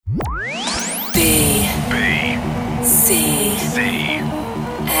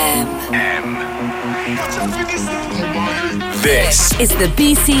This is the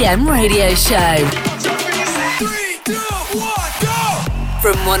BCM Radio Show. 3, 2, 1, go!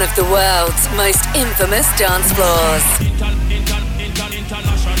 From one of the world's most infamous dance floors.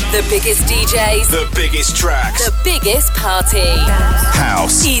 The biggest DJs. The biggest tracks. The biggest party.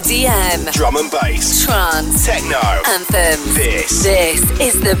 House. EDM. Drum and bass. Trance. Techno. Anthems. This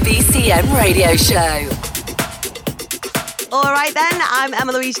is the BCM Radio Show. Alright then, I'm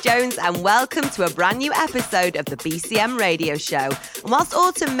Emma Louise Jones and welcome to a brand new episode of the BCM Radio Show. And whilst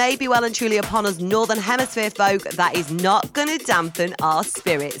autumn may be well and truly upon us Northern Hemisphere folk, that is not going to dampen our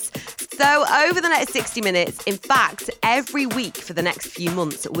spirits. So over the next 60 minutes, in fact, every week for the next few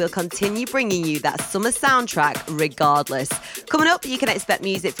months, we'll continue bringing you that summer soundtrack regardless. Coming up, you can expect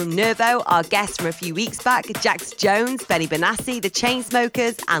music from Nervo, our guest from a few weeks back, Jax Jones, Benny Benassi, the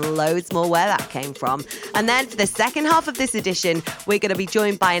Chainsmokers, and loads more where that came from. And then for the second half of this edition, we're going to be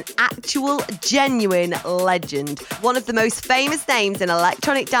joined by an actual, genuine legend. One of the most famous names in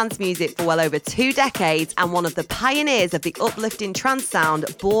electronic dance music for well over 2 decades and one of the pioneers of the uplifting trance sound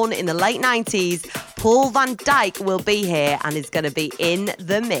born in the late 90s, Paul van Dyk will be here and is going to be in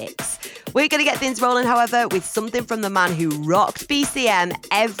the mix. We're going to get things rolling, however, with something from the man who rocked BCM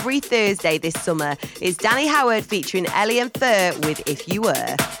every Thursday this summer. It's Danny Howard featuring Ellie and Fur with If You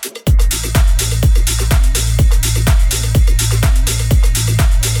Were.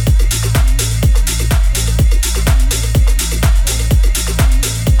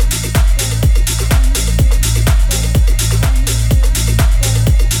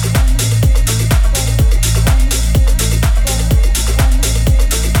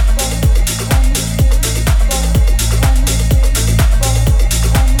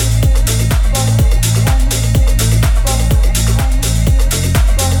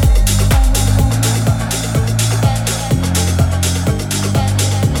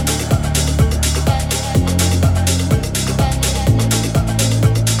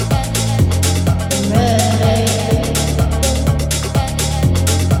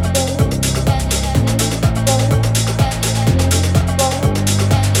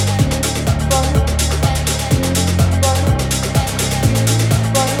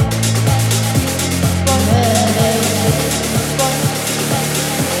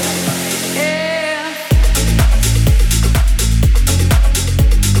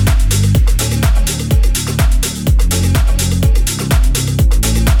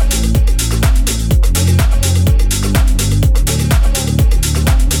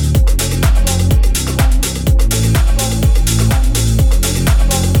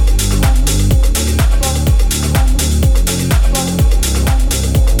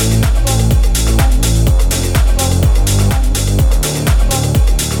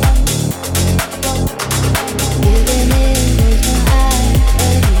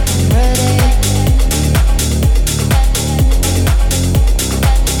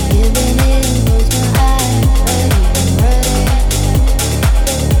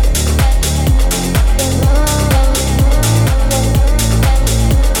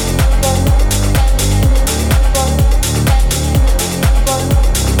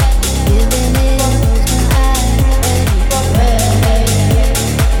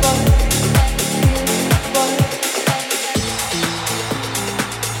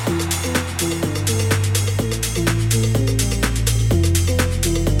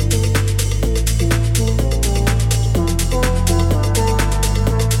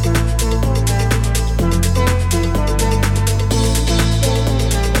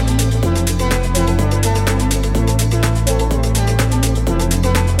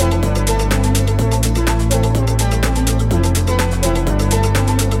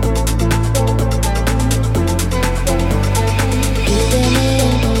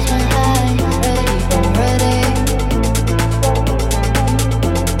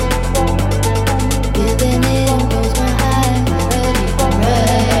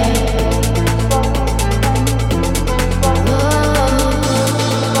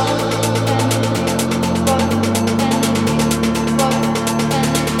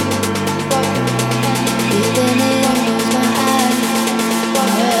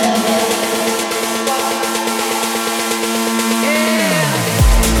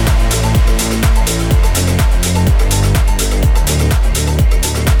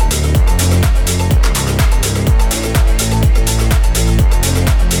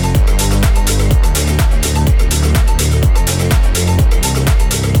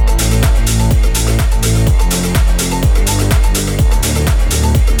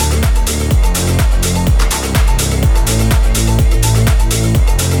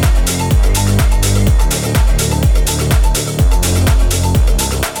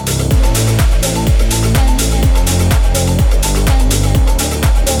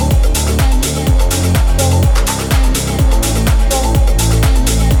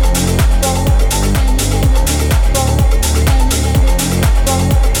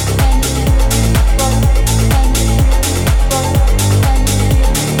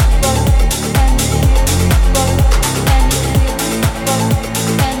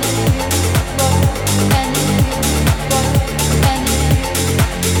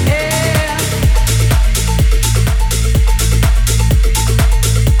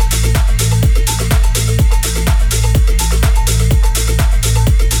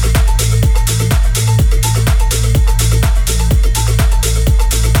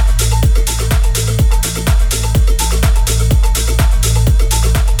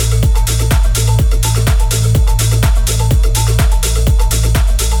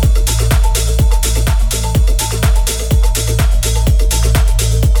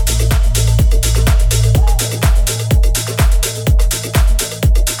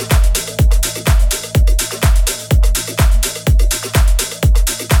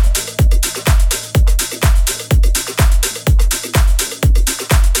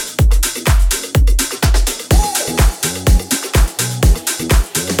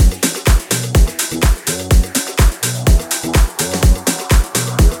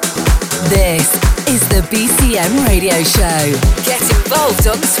 This is the BCM Radio Show. Get involved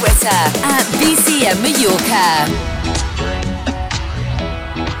on Twitter at BCM Mallorca.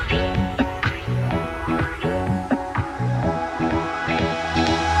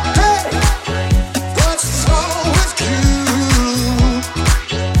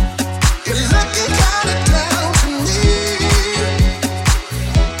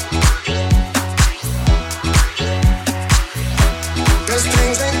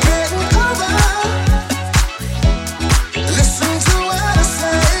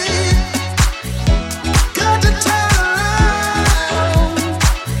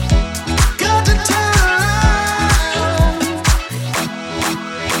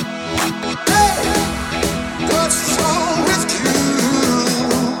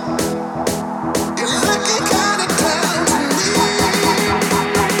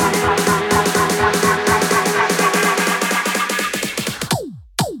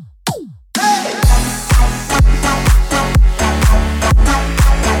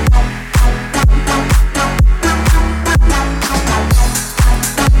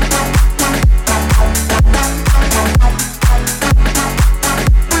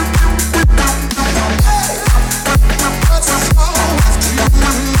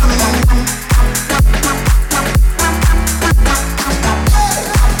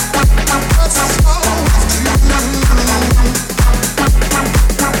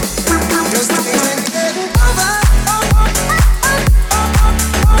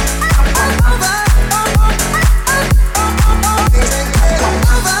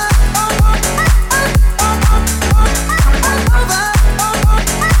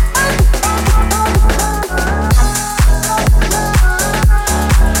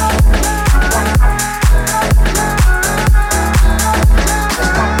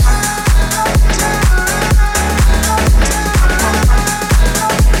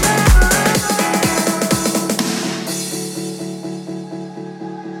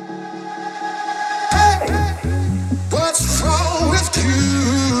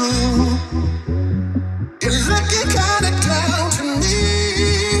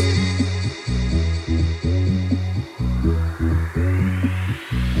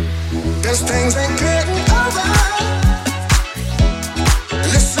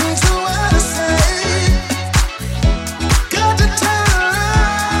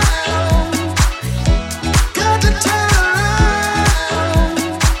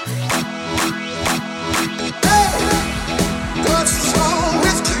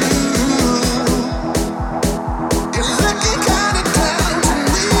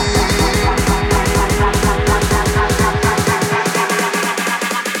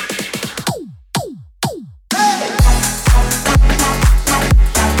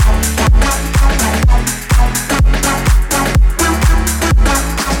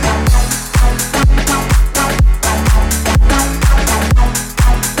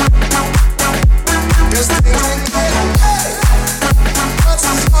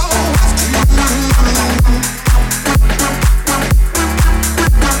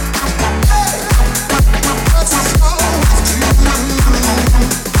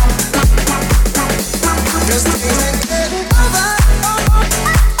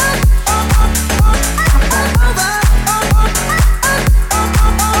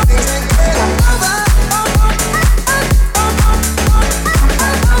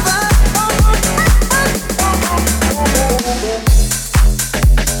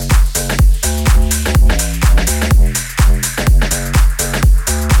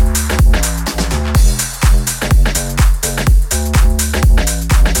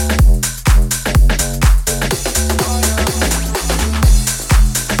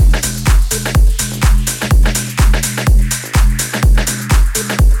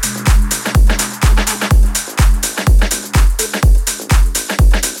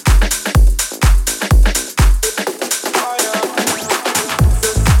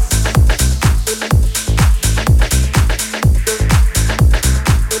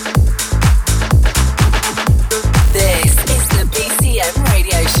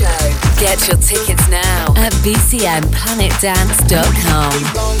 Get your tickets now at bcmplanetdance.com.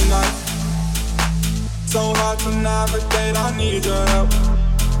 So hard to navigate, I need your help.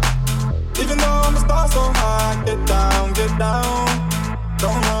 Even though I'm a star so high, get down, get down.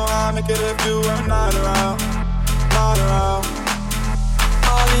 Don't know how I make it if you are not around, not around.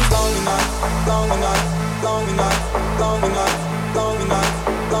 All these lonely nights, lonely nights, lonely nights, lonely nights, lonely nights,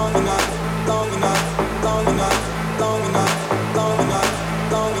 lonely nights, lonely nights, lonely nights, lonely nights, lonely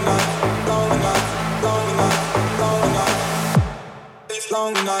nights, lonely nights, lonely nights, lonely nights, lonely nights. These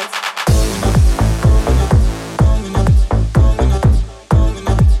lonely nights. Lonely nights, lonely nights, lonely nights, lonely nights, lonely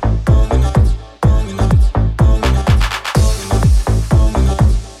nights, lonely nights.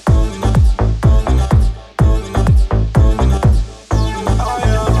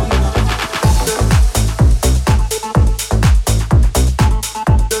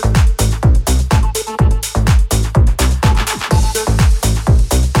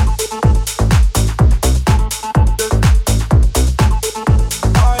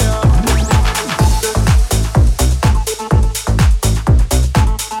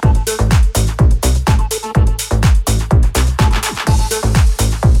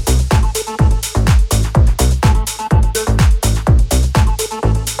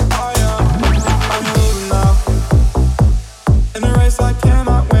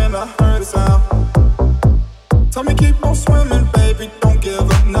 Tell me keep on swimming, baby, don't give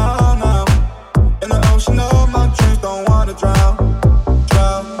up now, now. In the ocean of my dreams, don't wanna drown,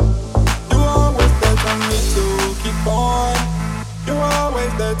 drown. You always there telling me to keep on. You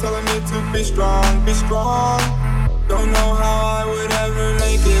always there telling me to be strong, be strong. Don't know how I would ever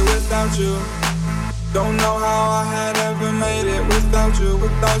make it without you. Don't know how I had ever made it without you,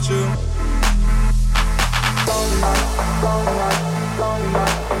 without you. Lonely night, lonely night, lonely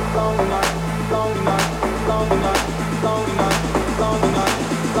night, lonely night, lonely night, lonely night, lonely night, lonely night,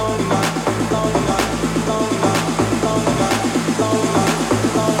 lonely night, lonely night, lonely night, lonely night, lonely night,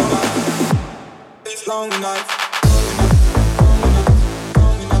 lonely night. These lonely nights.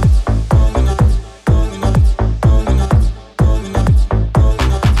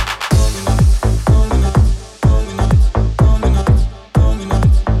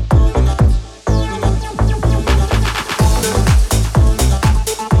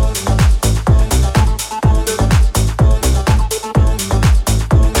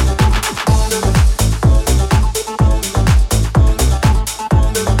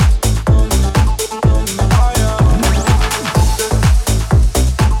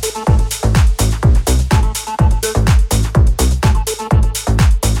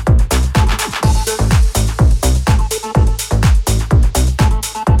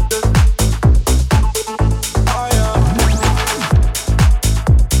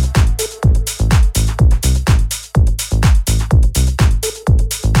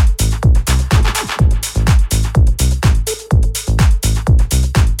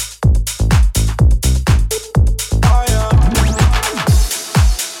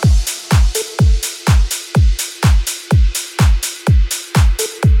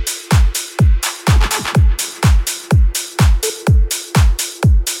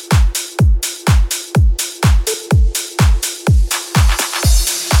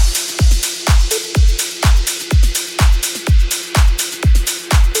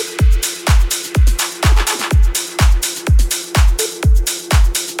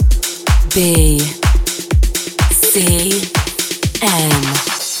 BCM.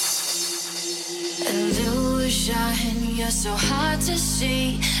 Illusion, you're so hard to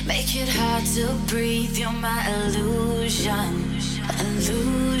see, make it hard to breathe. You're my illusion.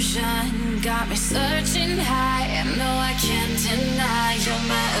 Illusion got me searching high, and no, I can't deny you're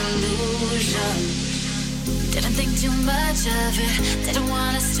my illusion. Didn't think too much of it, didn't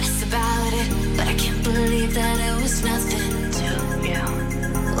wanna stress about it, but I can't believe that it was nothing to you.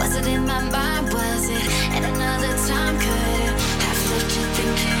 Was it in my mind, was it at another time? Could it have left you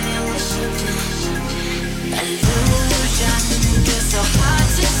thinking it was something? Illusion, you're so hard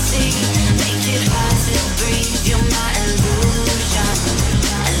to see, make it hard to breathe. You're my illusion.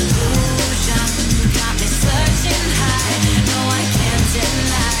 Illusion got me searching high, no, I can't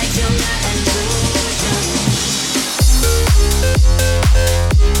deny you're my illusion.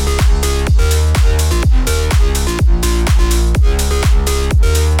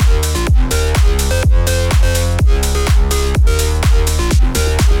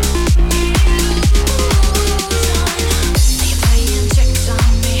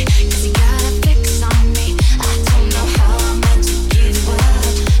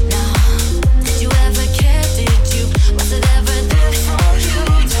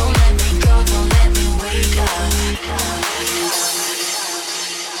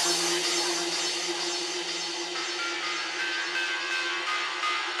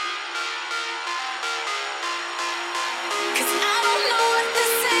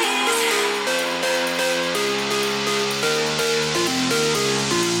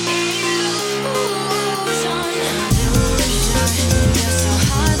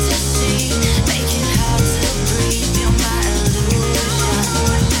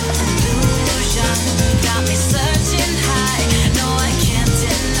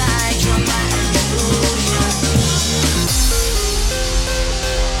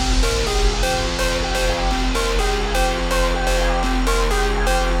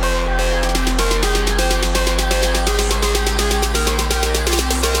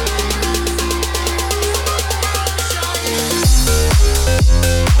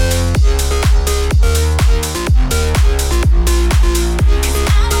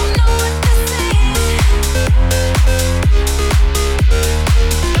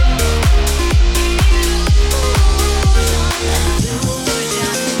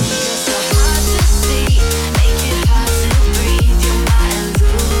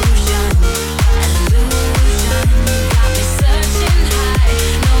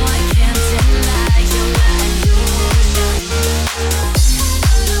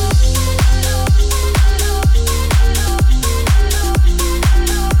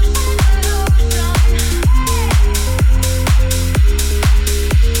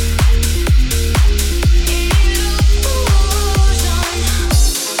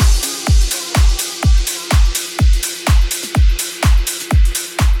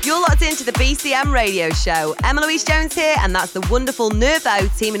 You're locked into the BCM radio show. Emma Louise Jones here, and that's the wonderful Nervo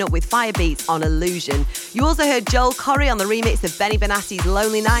teaming up with Firebeats on Illusion. You also heard Joel Corry on the remix of Benny Benassi's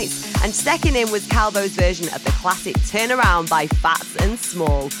Lonely Nights, and second in was Calvo's version of the classic Turnaround by Fats and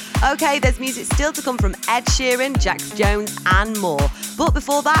Small. Okay, there's music still to come from Ed Sheeran, Jax Jones, and more. But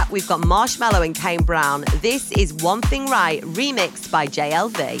before that, we've got Marshmello and Kane Brown. This is One Thing Right, remixed by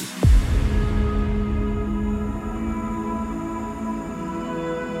JLV.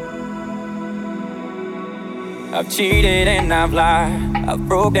 I've cheated and I've lied, I've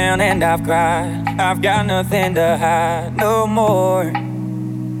broke down and I've cried. I've got nothing to hide no more.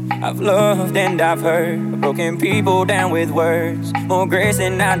 I've loved and I've hurt, I've broken people down with words, more grace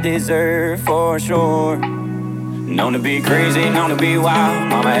than I deserve for sure. Known to be crazy, known to be wild.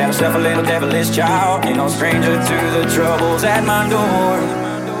 Mama had herself a little devilish child. Ain't no stranger to the troubles at my door.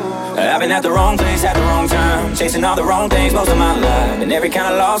 I've been at the wrong place at the wrong time, chasing all the wrong things most of my life, and every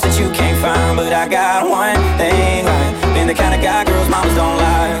kind of loss that you can't find. But I got one thing right, been the kind of guy girls mamas don't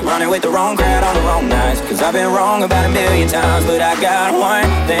like, running with the wrong crowd on the wrong nights. Cause I've been wrong about 1,000,000 times, but I got one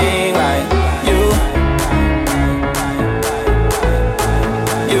thing right. You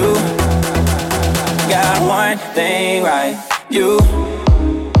got one thing right. You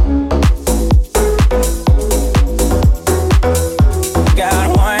got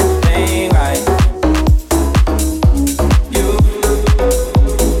one thing right.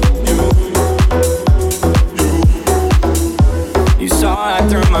 You saw it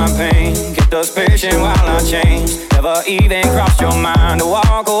through my pain, kept us patient while I changed. Never even crossed your mind to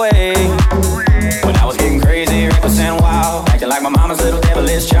walk away. When I was getting crazy, reckless and wild, acting like my mama's little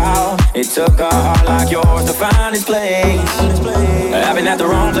devilish child. It took a heart like yours to find its place. I've been at the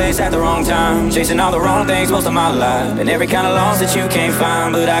wrong place at the wrong time, chasing all the wrong things most of my life, and every kind of loss that you can't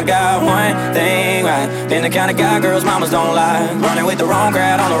find. But I got one thing right, been the kind of guy girls mamas don't like, running with the wrong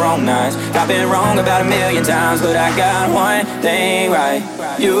crowd on the wrong nights. I've been wrong about 1,000,000 times, but I got one thing right.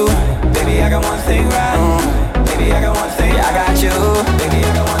 You, baby, I got one thing right. Baby, I got one thing, I got you. Baby,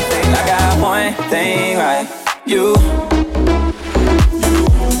 I got one thing, I got one thing right. You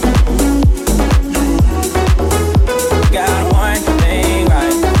got one thing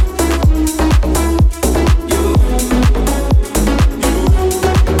right.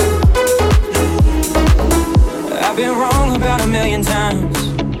 I've been wrong about 1,000,000 times,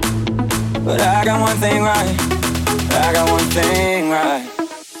 but I got one thing right. I got one thing right.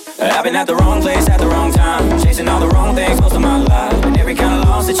 I've been at the wrong place at the wrong time, chasing all the wrong things most of my life, and every kind of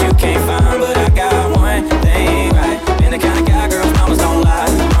loss that you can't find. But I got one thing right, been the kind of guy girls mamas don't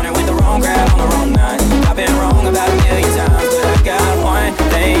like, running with the wrong crowd on the wrong night. I've been wrong about 1,000,000 times, but I got one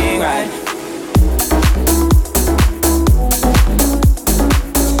thing right.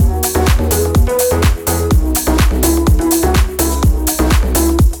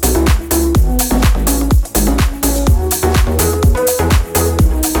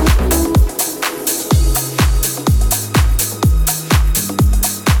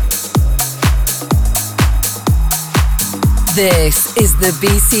 This is the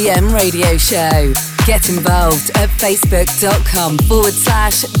BCM Radio Show. Get involved at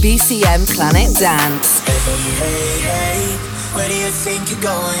facebook.com/BCM Planet Dance. Hey, hey, hey, where do you think you're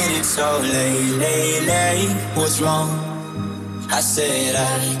going? It's so late. What's wrong? I said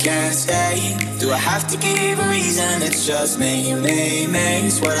I can't stay. Do I have to give a reason? It's just me,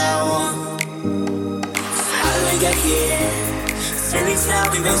 it's what I want. How did we get here? 3 weeks now,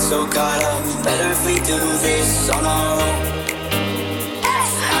 we've been so caught up. Better if we do this on our own.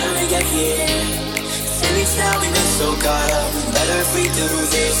 Get here. 3 weeks now, we've been so caught up. Better if we do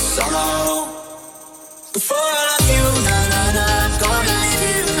this on our own. Before I love you, na-na-na, I'm gonna leave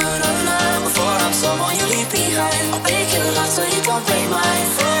you, na-na-na. Before I'm someone you leave behind, I'll break your heart so you don't break mine.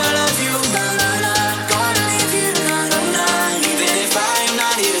 Before I love you, na-na-na, I'm gonna leave you, na-na-na. Even if I'm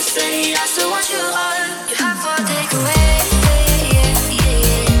not here to stay, I still want your heart. You have to take away.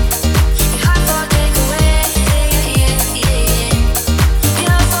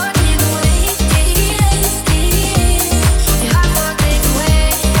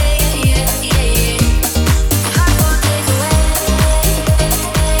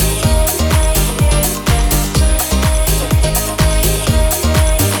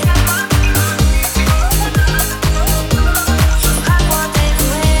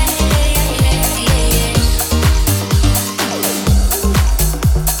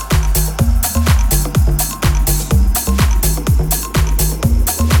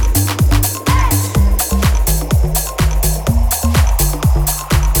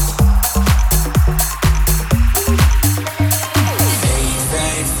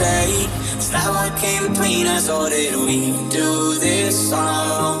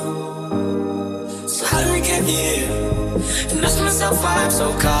 near. And asking myself why I'm so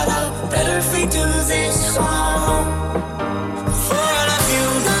caught up. Better if we do this on our own. Before I love you,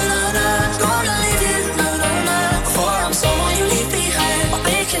 na na na, gonna leave you, na na na. Before I'm someone you leave behind, I'll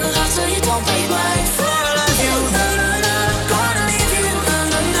break your heart so you don't break mine. Before I love you, na na na, gonna leave you, na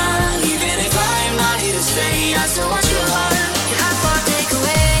na na. Even if I'm not here to stay, I still want your heart. Your heart for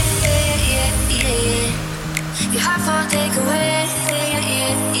takeaway, yeah, yeah, yeah. Your heart for takeaway, yeah,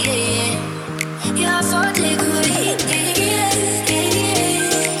 yeah, yeah. Your heart for takeaway, yeah, yeah, yeah.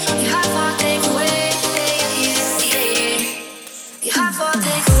 Your heart for takeaway, yeah, yeah, yeah. Your heart for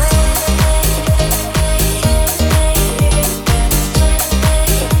takeaway.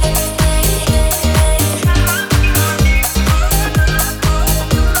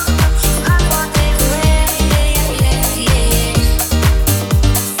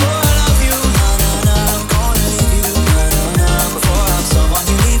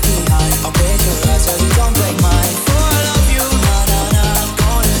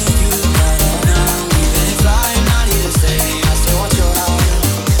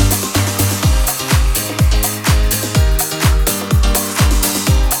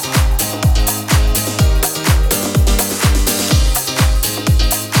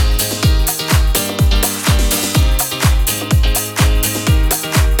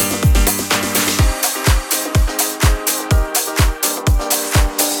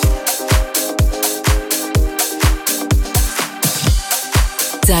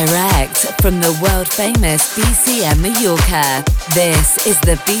 Direct from the world-famous BCM Mallorca, this is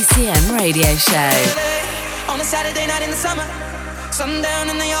the BCM Radio Show. On a Saturday night in the summer, sundown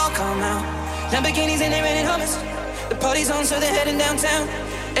and they all come out. Lamborghinis and they're renting Hummers. The party's on, so they're heading downtown.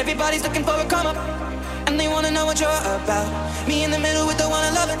 Everybody's looking for a come up, and they wanna know what you're about. Me in the middle with the one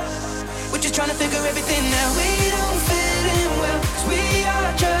I love it. We're just trying to figure everything out. We don't fit in well, 'cause we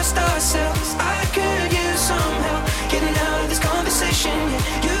are just ourselves. I could use some help getting out of this conversation.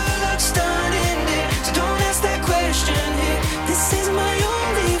 Yeah, you look stunning, dear, so don't ask that question here. This is my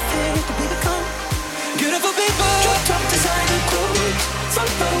only fear, to be become beautiful people. Drop top designer clothes,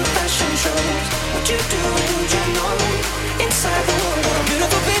 front row fashion shows. What you do and who you know inside the world.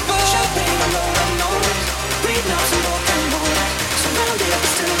 Beautiful people, shopping alone, I know. Read notes and walk and roll. Surrounded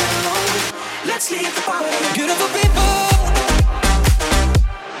but still alone. Let's leave the party. Beautiful people.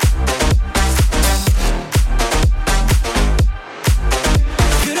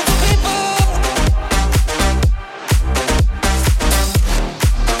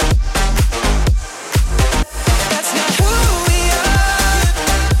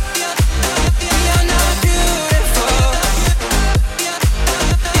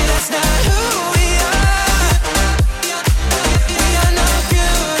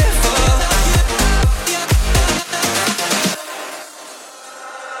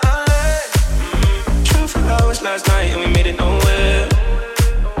 Last night and we made it nowhere.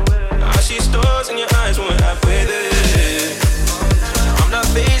 I see stars in your eyes when we're halfway there. I'm not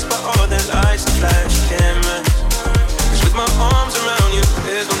fazed by all the lights and flash cameras. 'Cause with my arms around you,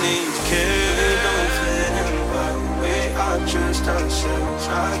 there's no need to care. Don't fit in well, we are just ourselves.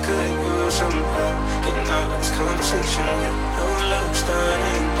 I could use some help getting out of this conversation. No love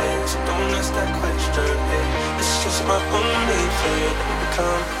starting there, so don't ask that question. It's just my only fear that we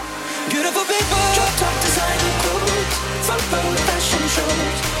become beautiful people. Drop top designer clothes, front row fashion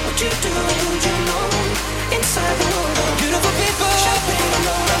shows. What you do and who you know inside the world. Beautiful people, shopping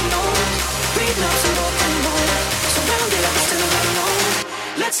alone, I know. Read notes and walk and roll. Surrounded but still alone.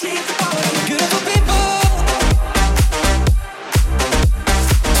 Let's leave the party. Beautiful people.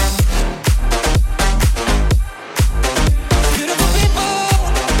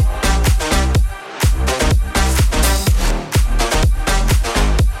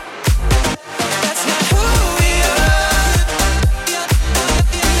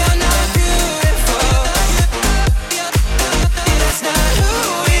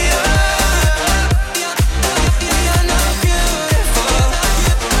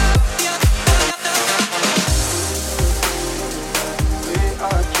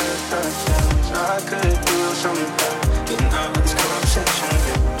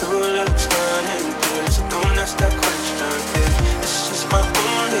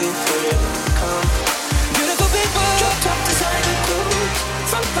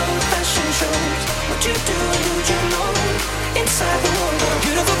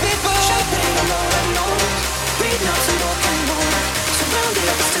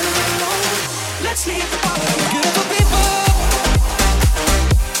 Let's leave the party. Beautiful people.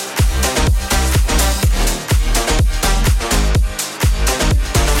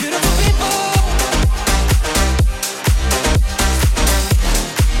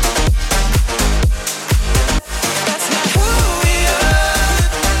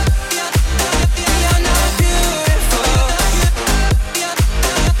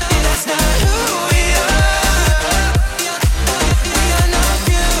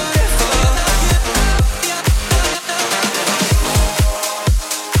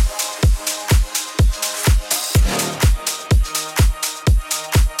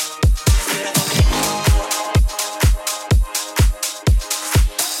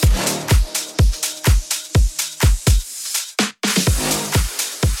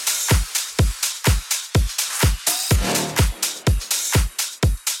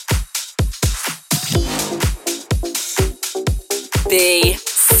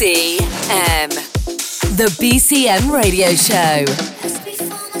 BCM. The BCM Radio Show.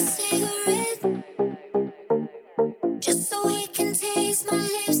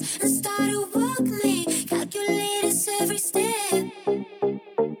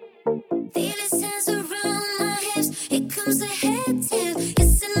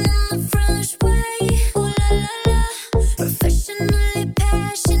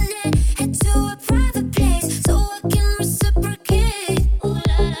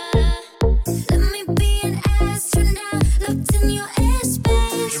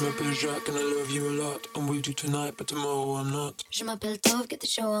 But tomorrow I'm not. Je m'appelle Tove, get the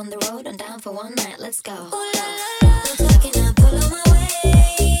show on the road. I'm down for one night, let's go. Ooh la la, no talking, I pull on my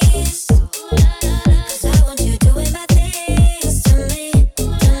waist. Ooh la la, 'cause I want you doing bad things to me,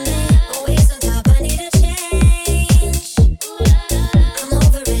 Always on top, I need a change. Ooh la la, I'm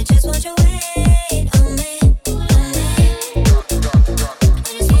over it, just want your weight on me, I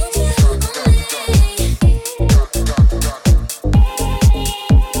just want you on me.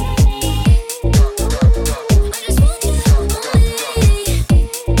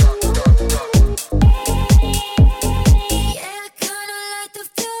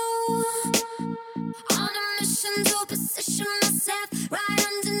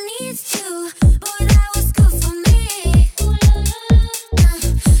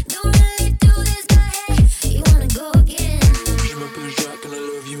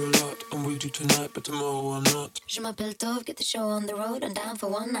 Je m'appelle Tove, get the show on the road. I'm down for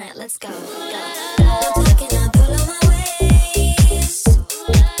one night, let's go. No talking, I pull on my waist.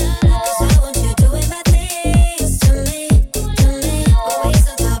 'Cause I want you doing bad things to me, Always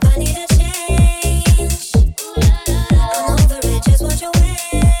on top, I need a change. I'm over it, just want your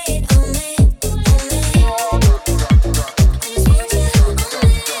weight on me, I just want you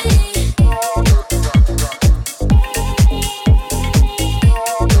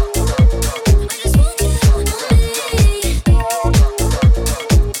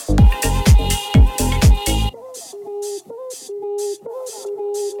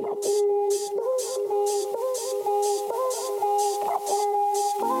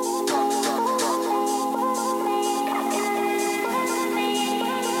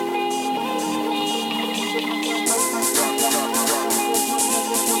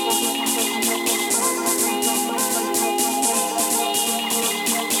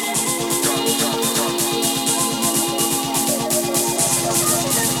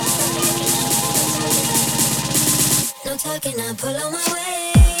on talking, I pull on my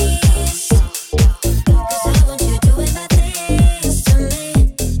waist. 'Cause I want you doing bad things to me,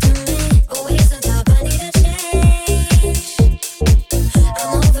 Always on top, I need a change.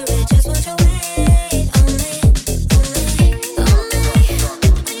 I'm over it, just want your weight on me, I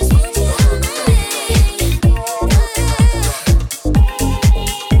just want you on me.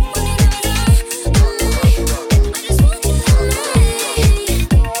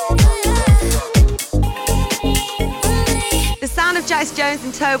 Jax Jones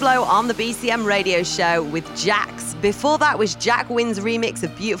and Toblo on the BCM Radio Show with Jax. Before that was Jack Wynn's remix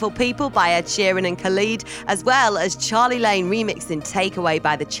of Beautiful People by Ed Sheeran and Khalid, as well as Charlie Lane remixing Takeaway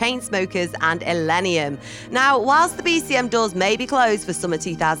by the Chainsmokers and Illenium. Now, whilst the BCM doors may be closed for summer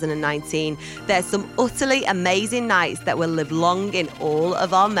 2019, there's some utterly amazing nights that will live long in all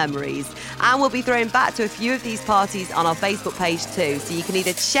of our memories. And we'll be throwing back to a few of these parties on our Facebook page too, so you can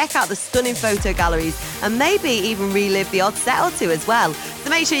either check out the stunning photo galleries and maybe even relive the odd set or two as well. So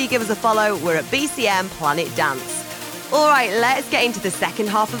make sure you give us a follow. We're at BCM Planet Dance. All right, let's get into the second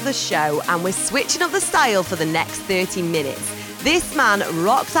half of the show, and we're switching up the style for the next 30 minutes. This man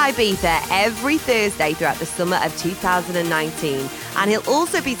rocks Ibiza every Thursday throughout the summer of 2019, and he'll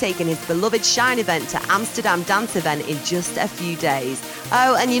also be taking his beloved Shine event to Amsterdam Dance Event in just a few days.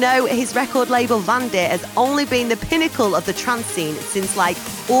 Oh, and you know, his record label Vandit has only been the pinnacle of the trance scene since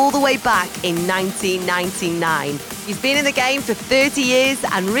all the way back in 1999. He's been in the game for 30 years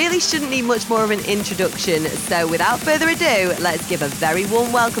and really shouldn't need much more of an introduction. So without further ado, let's give a very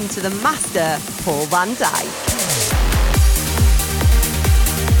warm welcome to the master, Paul van Dyk.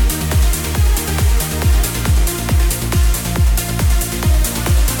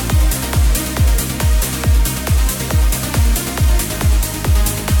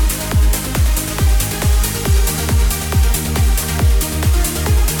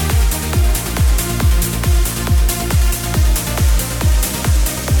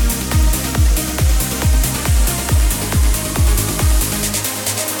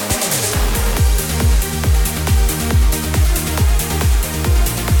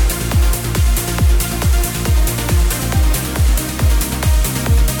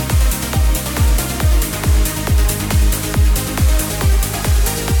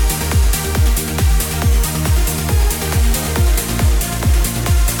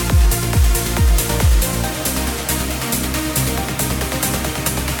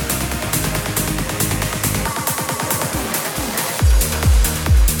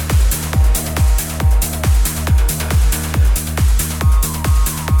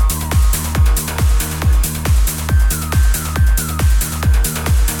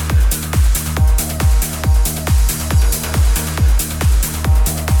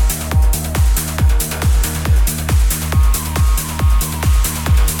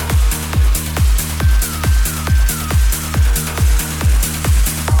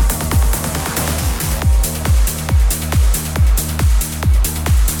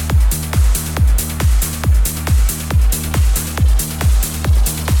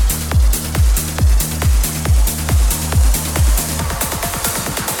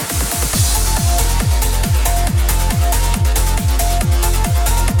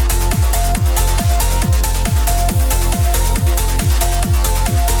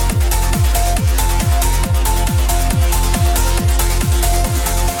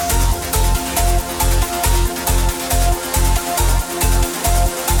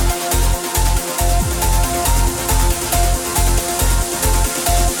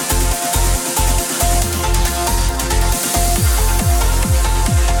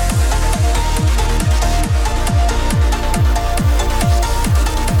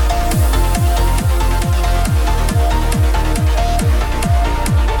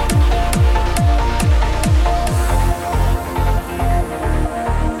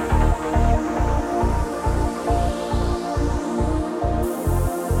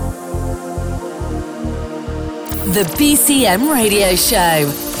 The BCM Radio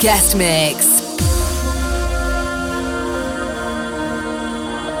Show. Guest Mix.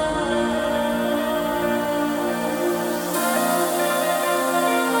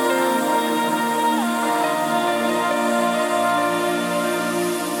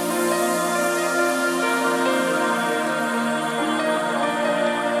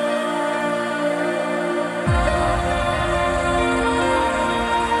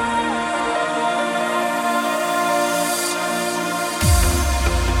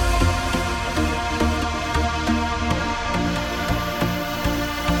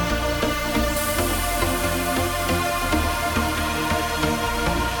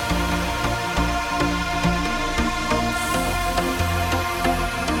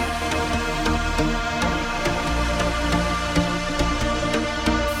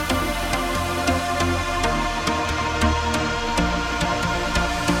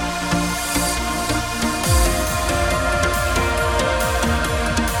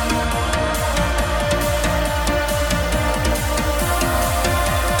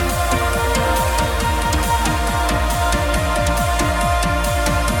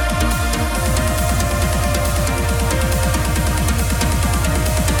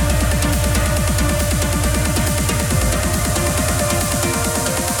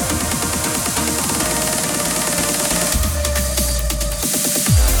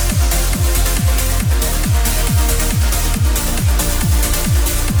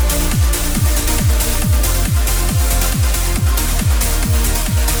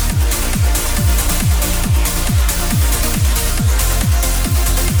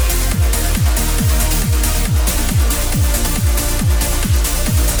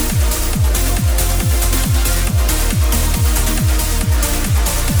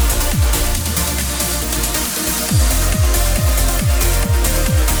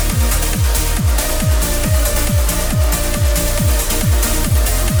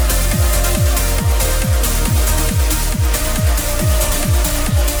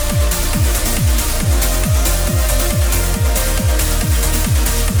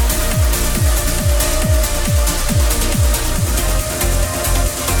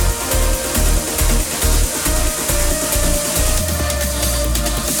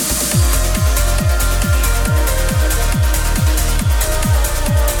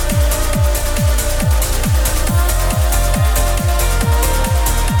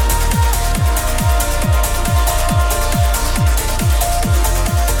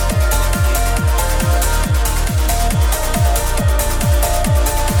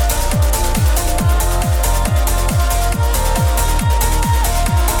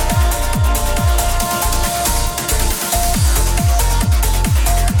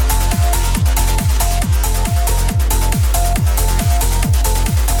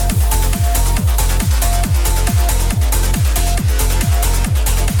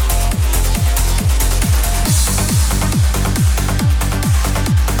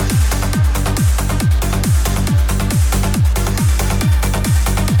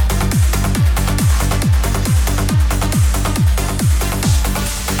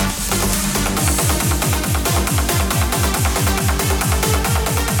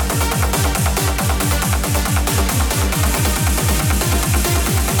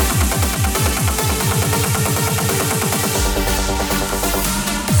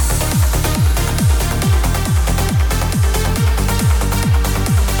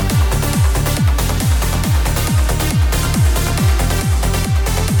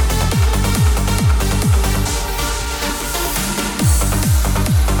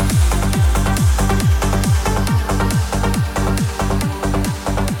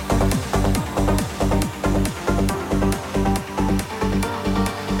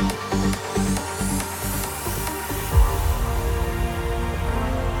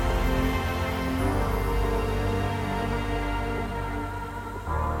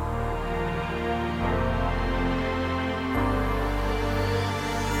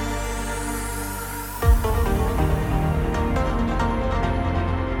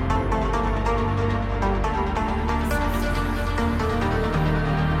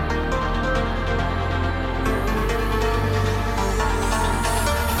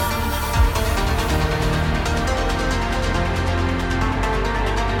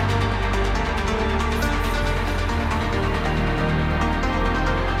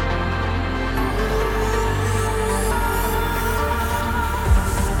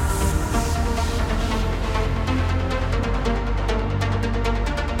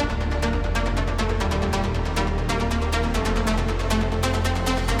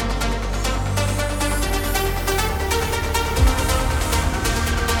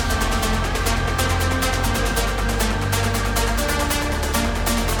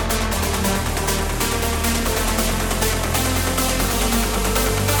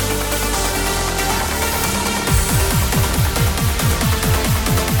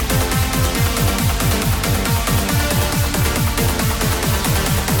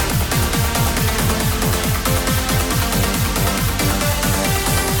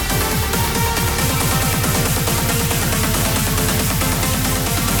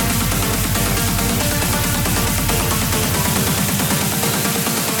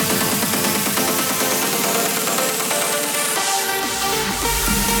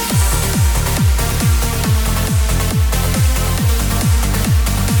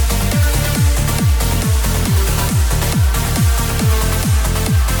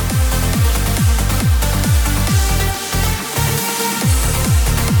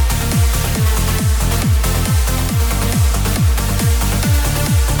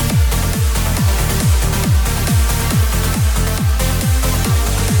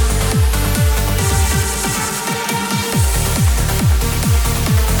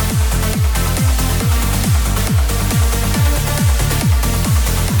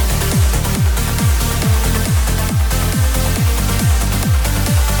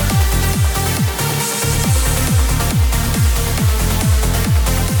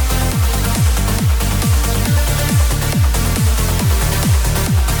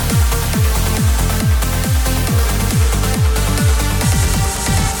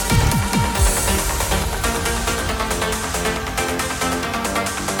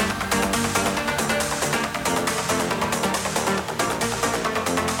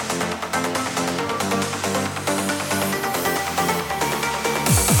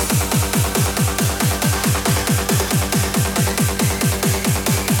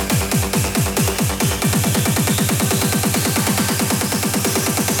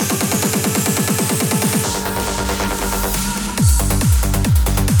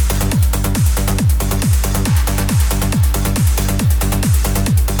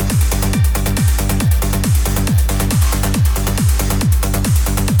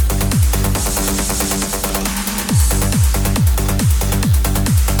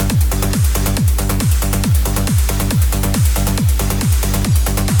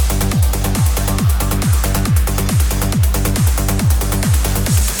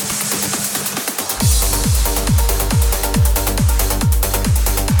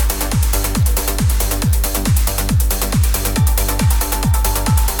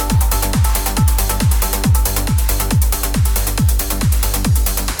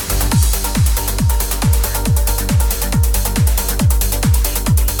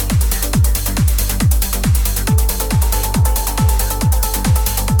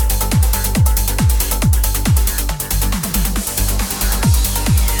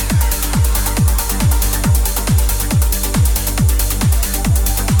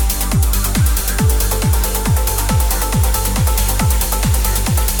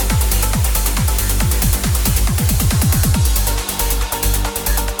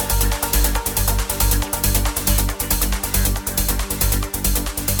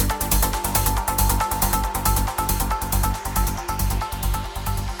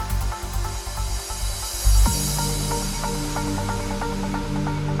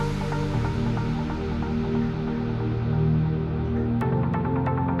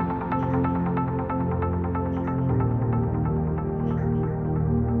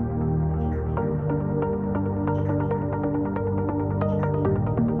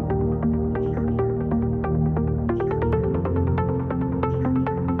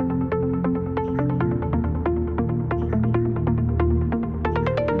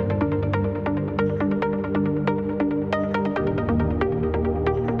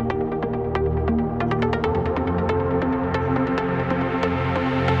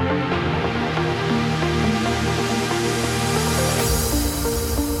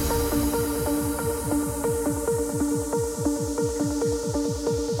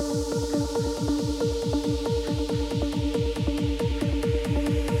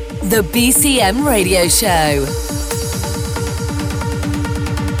 The BCM Radio Show.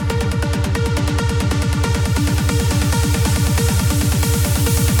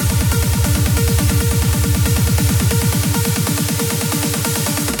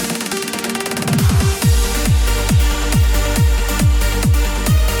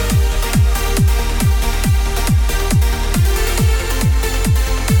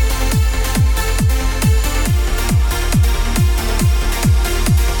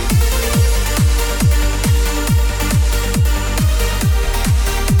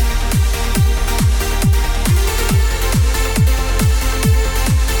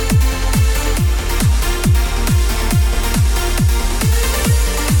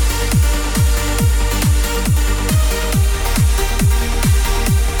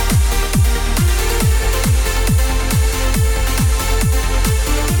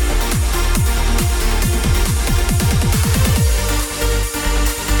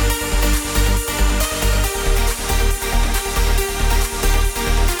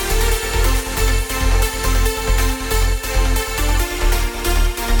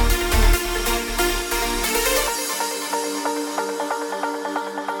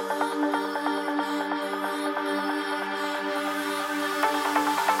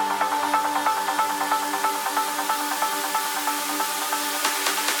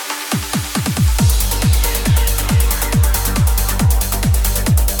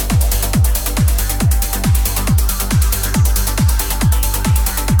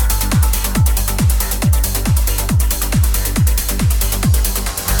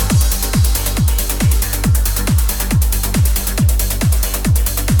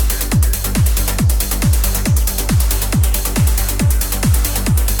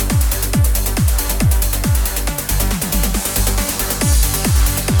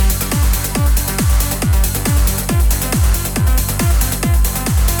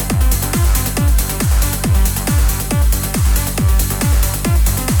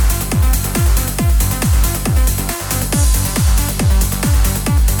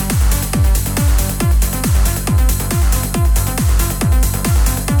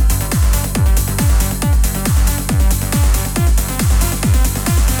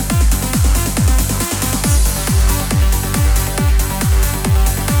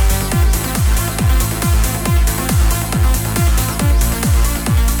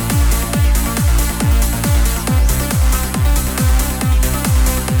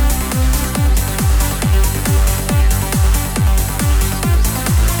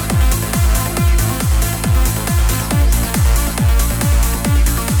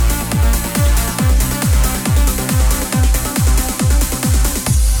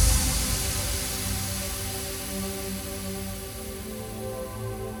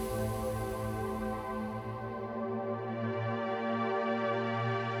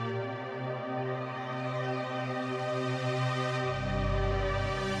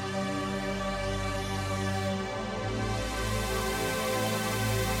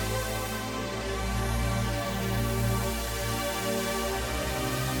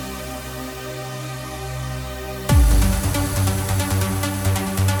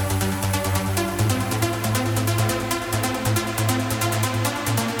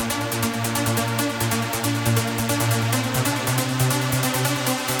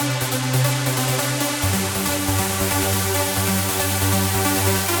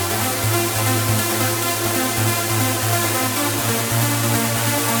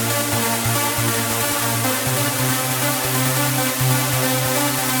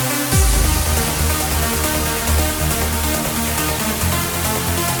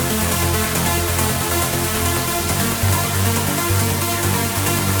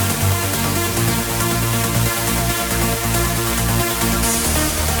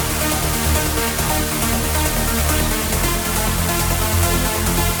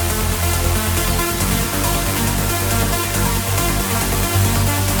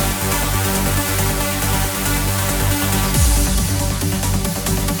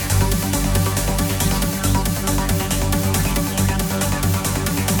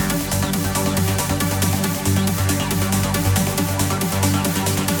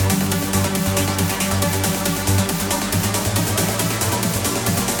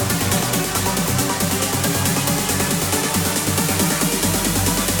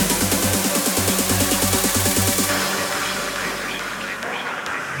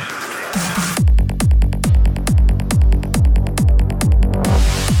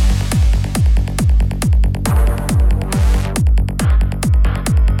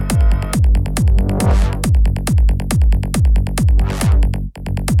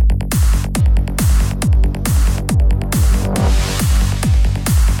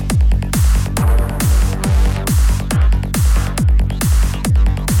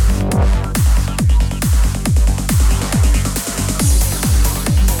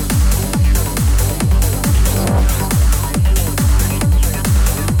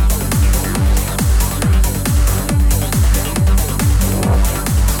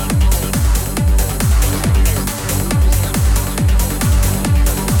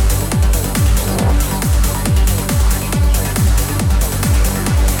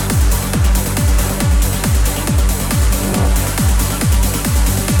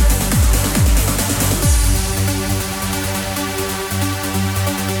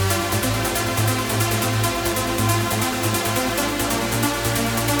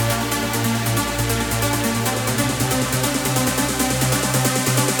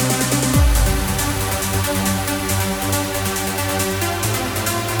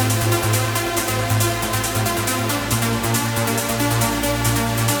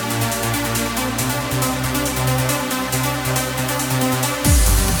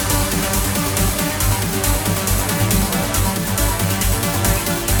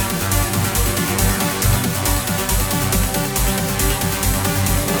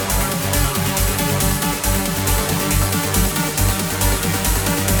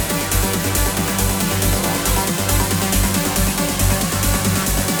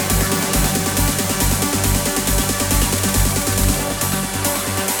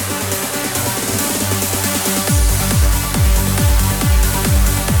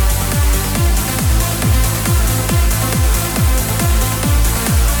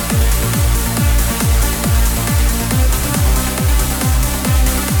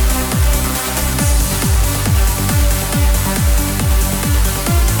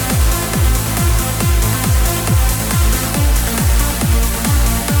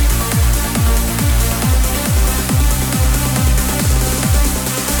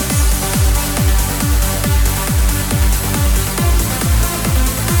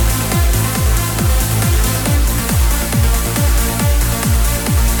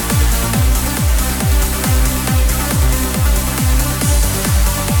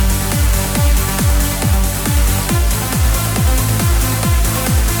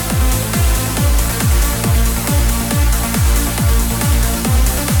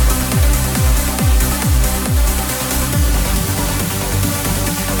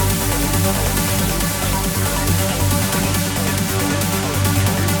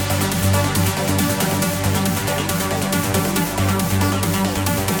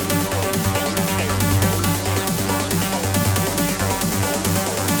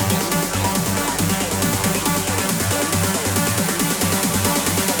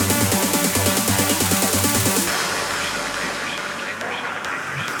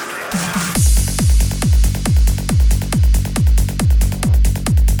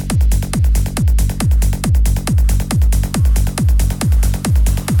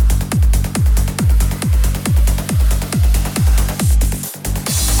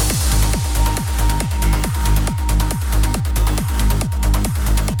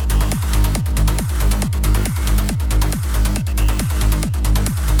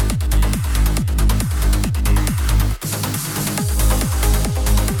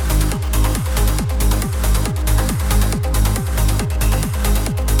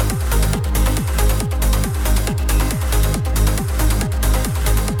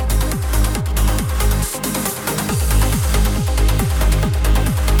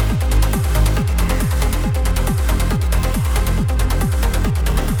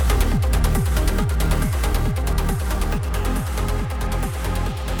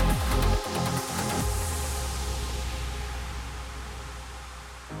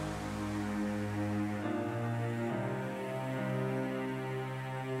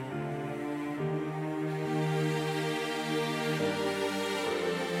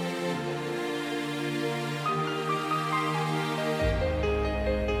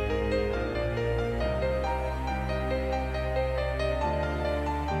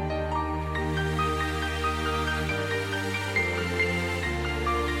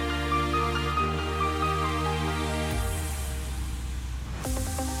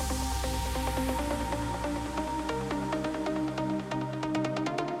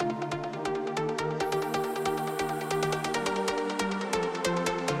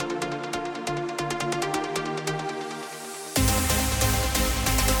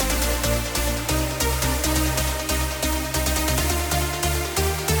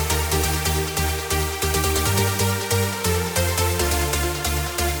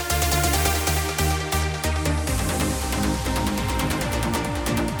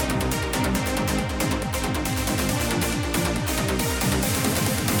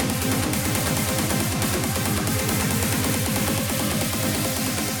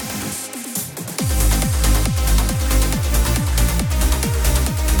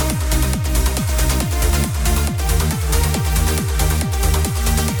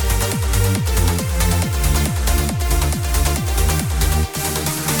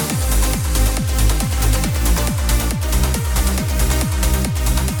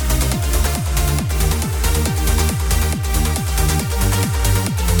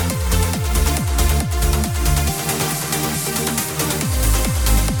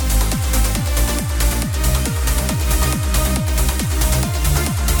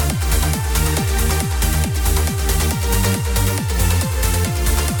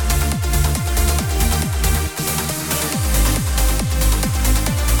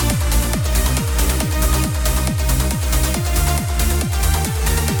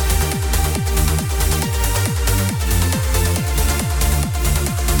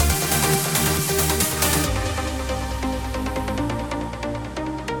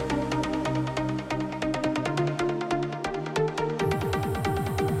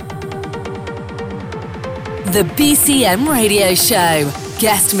 The BCM Radio Show.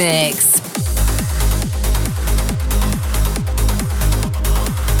 Guest Mix.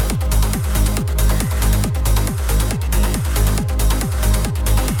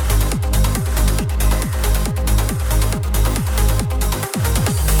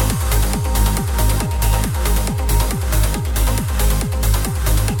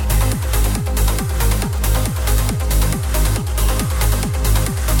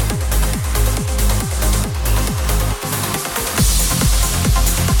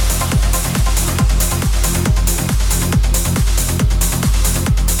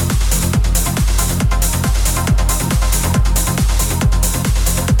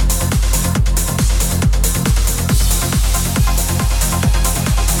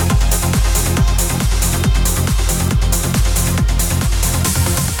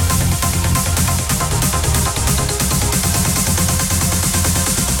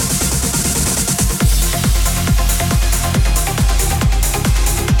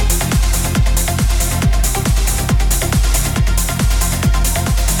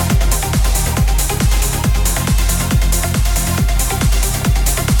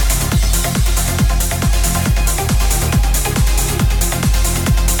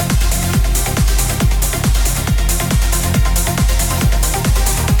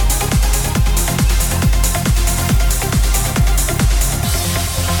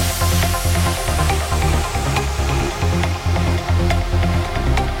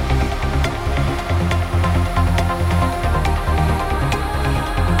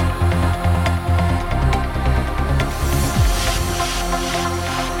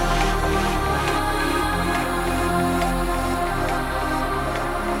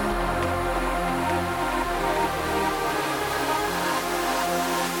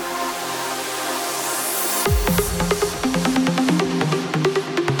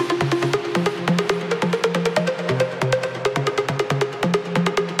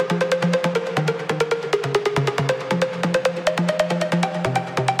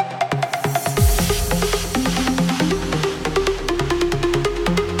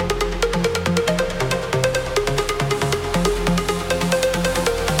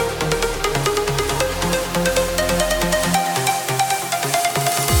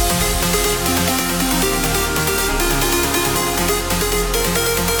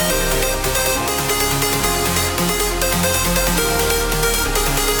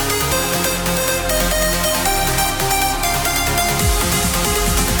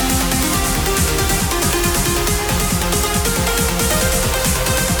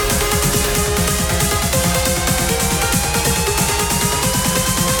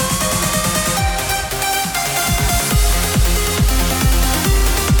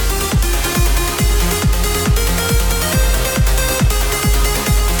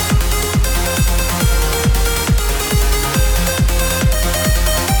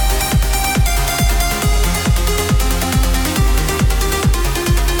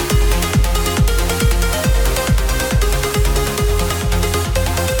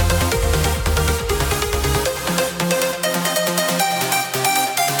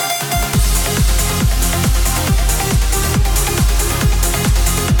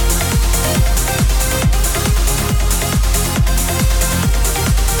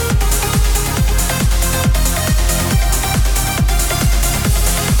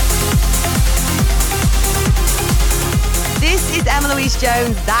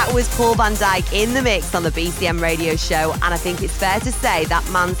 Jones, that was Paul van Dyk in the mix on the BCM Radio Show, and I think it's fair to say that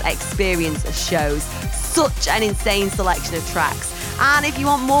man's experience shows such an insane selection of tracks. And if you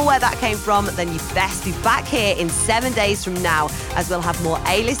want more where that came from, then you best be back here in 7 days from now, as we'll have more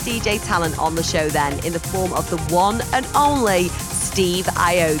A-list DJ talent on the show then, in the form of the one and only Steve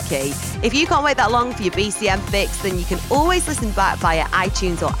Aoki. If you can't wait that long for your BCM fix, then you can always listen back via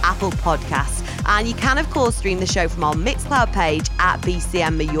iTunes or Apple Podcasts. And you can, of course, stream the show from our Mixcloud page at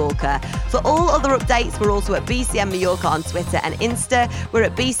BCM Mallorca. For all other updates, we're also at BCM Mallorca on Twitter and Insta. We're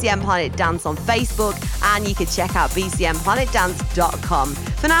at BCM Planet Dance on Facebook, and you can check out bcmplanetdance.com.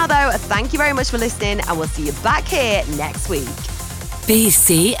 For now, though, thank you very much for listening, and we'll see you back here next week.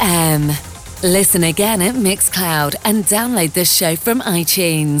 BCM. Listen again at Mixcloud and download the show from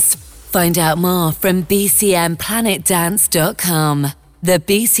iTunes. Find out more from bcmplanetdance.com. The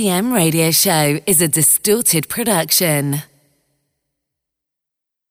BCM Radio Show is a Distorted production.